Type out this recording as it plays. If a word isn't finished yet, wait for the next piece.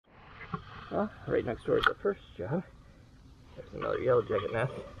Well, right next door is the first job. There's another yellow jacket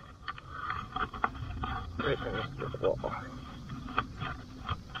nest. Right there next to the wall.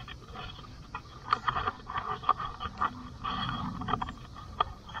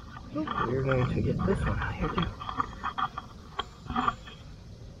 We're going to get this one out here too.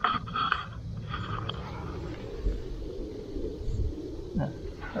 That's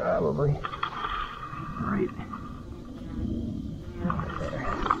probably right there.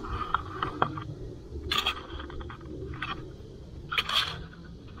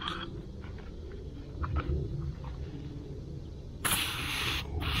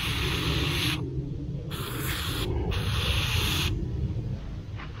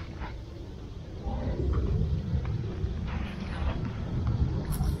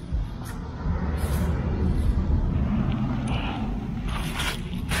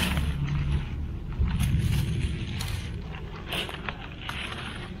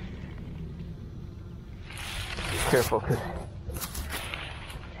 Careful, because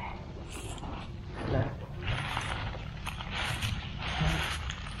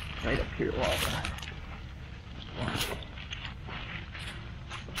right up here, wall.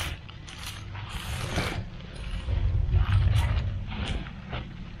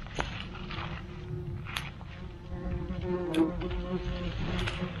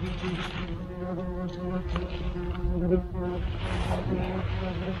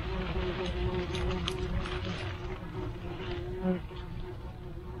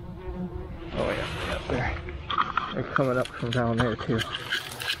 Oh yeah, they're coming up from down there too.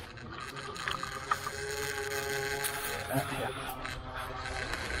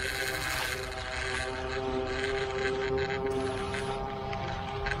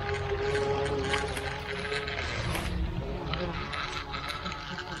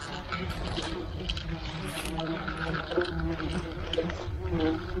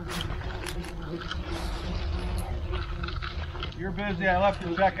 You're busy. I left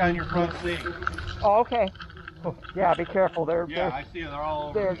a check on your front seat. Oh, okay. Oh, yeah, be careful. I see they're all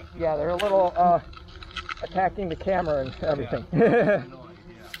over. Yeah, they're a little attacking the camera and everything.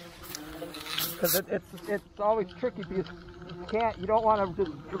 Because it's always tricky because you don't want to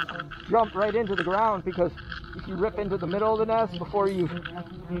just jump right into the ground, because if you rip into the middle of the nest before you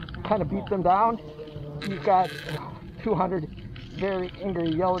kind of beat them down, you've got 200 very angry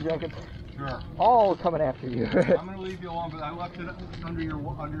yellow jackets. Sure. All coming after you. I'm going to leave you alone, but I left it under your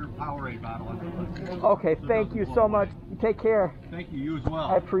Powerade bottle. Okay, thank you so much. You take care. Thank you. You as well.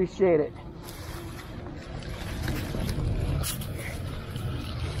 I appreciate it.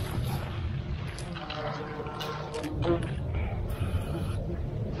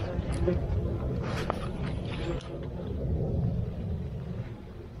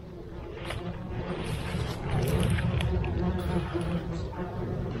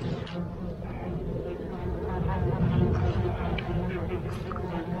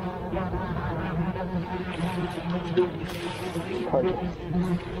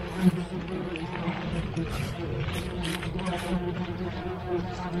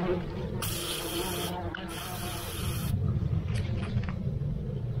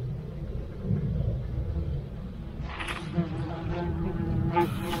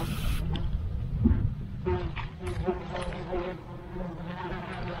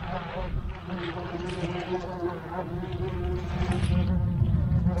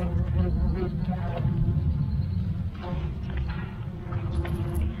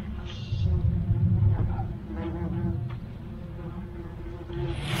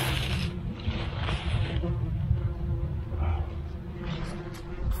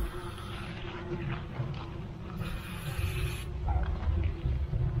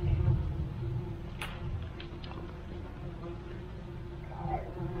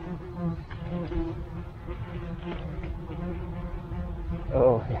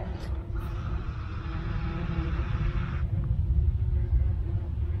 Oh, yeah.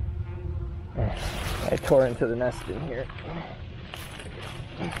 I tore into the nest in here.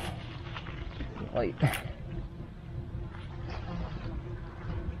 Light.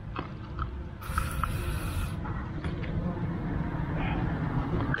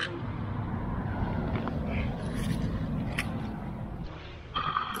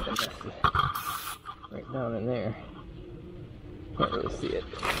 Right down in there. Can't really see it.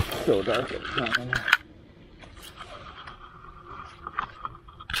 It's so dark down in there.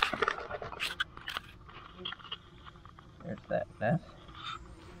 There's that nest.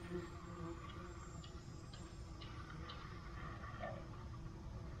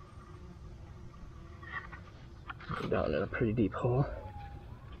 Down in a pretty deep hole.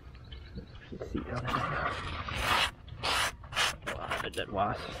 You can see down in there. A lot of dead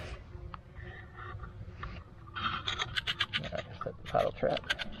wasps. set the paddle trap.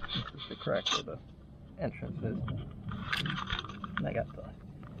 This is the correct where the entrance is. And I got the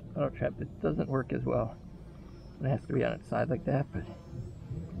paddle trap. It doesn't work as well. It has to be on its side like that, but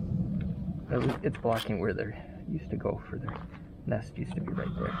it's blocking where they used to go for their nest. Used to be right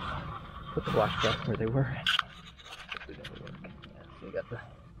there. Put the blocks back where they were. Hopefully that'll work. Yeah, so you got the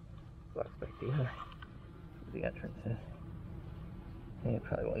blocks back there. Where the entrance is. They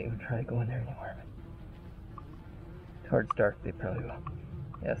probably won't even try to go in there anymore. But towards dark, they probably will.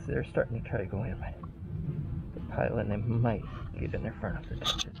 Yeah, so they're starting to try to go in, but the pile in, they might get in there far enough to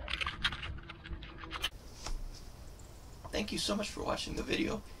touch it. Thank you so much for watching the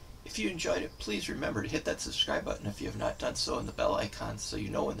video. If you enjoyed it, please remember to hit that subscribe button if you have not done so, and the bell icon so you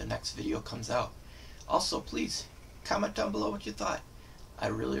know when the next video comes out. Also, please comment down below what you thought. I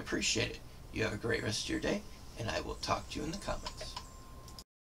really appreciate it. You have a great rest of your day, and I will talk to you in the comments.